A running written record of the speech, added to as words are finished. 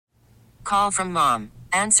call from mom.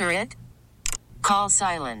 Answer it. Call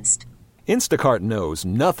silenced. Instacart knows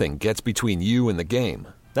nothing gets between you and the game.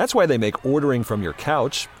 That's why they make ordering from your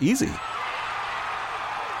couch easy.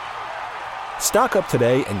 Stock up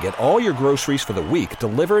today and get all your groceries for the week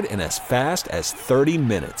delivered in as fast as 30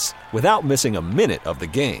 minutes without missing a minute of the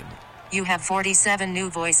game. You have 47 new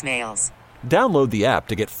voicemails. Download the app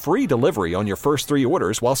to get free delivery on your first 3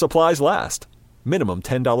 orders while supplies last. Minimum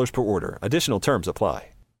 $10 per order. Additional terms apply.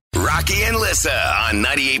 Rocky and Lissa on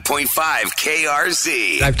 98.5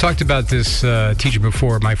 KRZ. I've talked about this teacher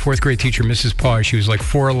before. My 4th grade teacher, Mrs. Paul, she was like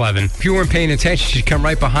 4'11". If you weren't paying attention, she'd come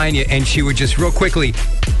right behind you and she would just real quickly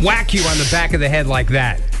whack you on the back of the head like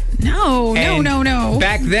that. No.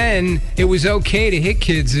 Back then, it was okay to hit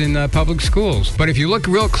kids in public schools. But if you look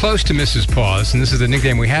real close to Mrs. Paws, and this is the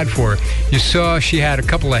nickname we had for her, you saw she had a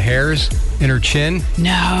couple of hairs in her chin.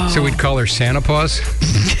 No. So we'd call her Santa Paws.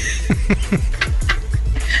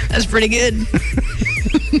 That's pretty good.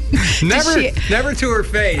 Never to her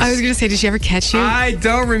face. I was going to say, did she ever catch you? I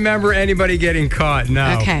don't remember anybody getting caught,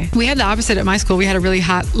 no. Okay. We had the opposite at my school. We had a really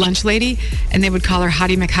hot lunch lady, and they would call her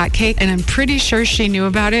Hottie McHotcake, and I'm pretty sure she knew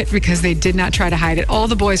about it because they did not try to hide it. All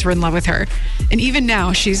the boys were in love with her. And even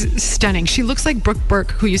now, she's stunning. She looks like Brooke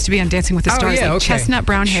Burke, who used to be on Dancing with the Stars. Yeah, like chestnut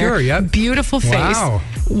brown hair. Sure, yep. Beautiful face. Wow.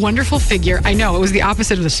 Wonderful figure. I know, it was the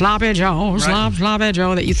opposite of the sloppy Joe, sloppy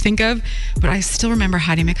Joe that you think of, but I still remember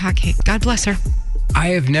Hottie McHotcake. God bless her.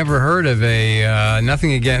 I have never heard of a,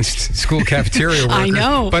 nothing against school cafeteria workers. I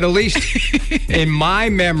know. But at least in my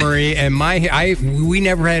memory and we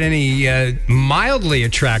never had any mildly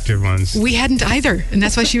attractive ones. We hadn't either, and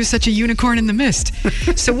that's why she was such a unicorn in the mist.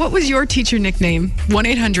 So what was your teacher nickname?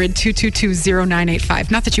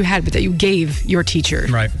 1-800-222-0985. Not that you had, but that you gave your teacher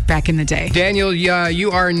back in the day. Daniel,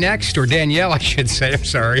 you are next, or Danielle, I should say. I'm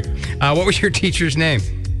sorry. What was your teacher's name?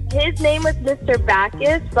 His name was Mr.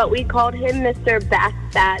 Backus, but we called him Mr. Back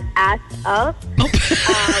That Ass Up.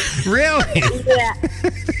 Really? Yeah.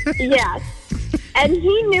 Yes. And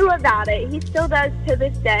he knew about it. He still does to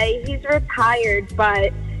this day. He's retired,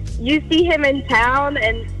 but you see him in town,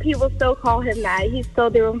 and people still call him that. He's still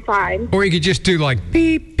doing fine. Or you could just do like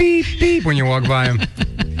beep, beep, beep when you walk by him.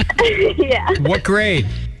 Yeah. What grade?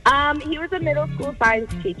 He was a middle school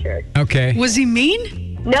science teacher. Okay. Was he mean?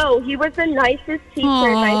 No, he was the nicest teacher,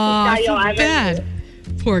 nicest guy you'll ever meet.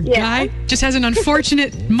 Poor guy. Just has an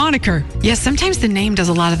unfortunate moniker. Yes, sometimes the name does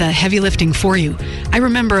a lot of the heavy lifting for you. I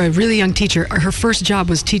remember a really young teacher. Her first job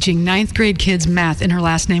was teaching 9th grade kids math, and her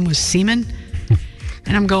last name was Seaman.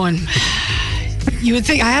 And I'm going, you would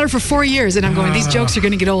think, I had her for 4 years, and I'm going, these jokes are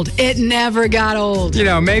going to get old. It never got old. You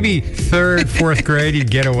know, maybe 3rd, 4th grade,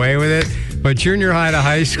 you'd get away with it. But junior high to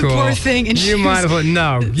high school, poor thing, and you might as well.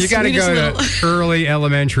 No, you got to go to early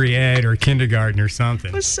elementary ed or kindergarten or something.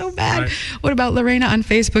 It was so bad. Right? What about Lorena on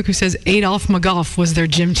Facebook, who says Adolph McGolf was their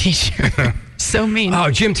gym teacher? So mean. Oh,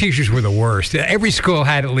 gym teachers were the worst. Every school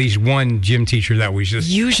had at least one gym teacher that was just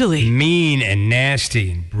usually mean and nasty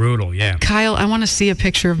and brutal. Yeah. Kyle, I want to see a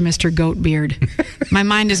picture of Mr. Goatbeard. My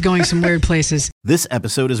mind is going some weird places. This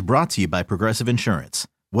episode is brought to you by Progressive Insurance.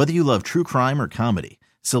 Whether you love true crime or comedy,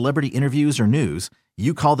 celebrity interviews or news,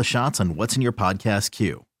 you call the shots on what's in your podcast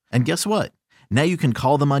queue. And guess what? Now you can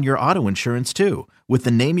call them on your auto insurance too with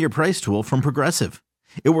the Name Your Price tool from Progressive.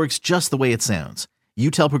 It works just the way it sounds.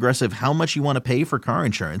 You tell Progressive how much you want to pay for car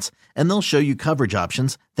insurance, and they'll show you coverage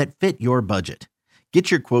options that fit your budget.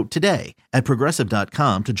 Get your quote today at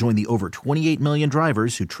Progressive.com to join the over 28 million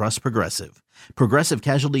drivers who trust Progressive. Progressive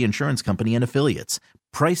Casualty Insurance Company and Affiliates.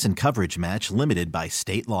 Price and coverage match limited by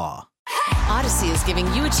state law. Odyssey is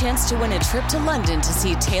giving you a chance to win a trip to London to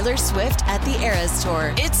see Taylor Swift at the Eras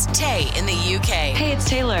Tour. It's Tay in the UK. Hey, it's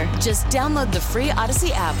Taylor. Just download the free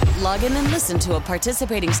Odyssey app, log in and listen to a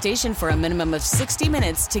participating station for a minimum of 60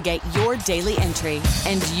 minutes to get your daily entry.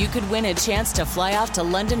 And you could win a chance to fly off to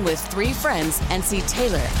London with 3 friends and see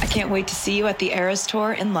Taylor. I can't wait to see you at the Eras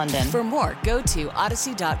Tour in London. For more, go to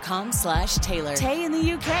odyssey.com/Taylor. Tay in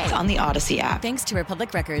the UK. It's on the Odyssey app. Thanks to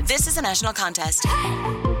Republic Records. This is a national contest.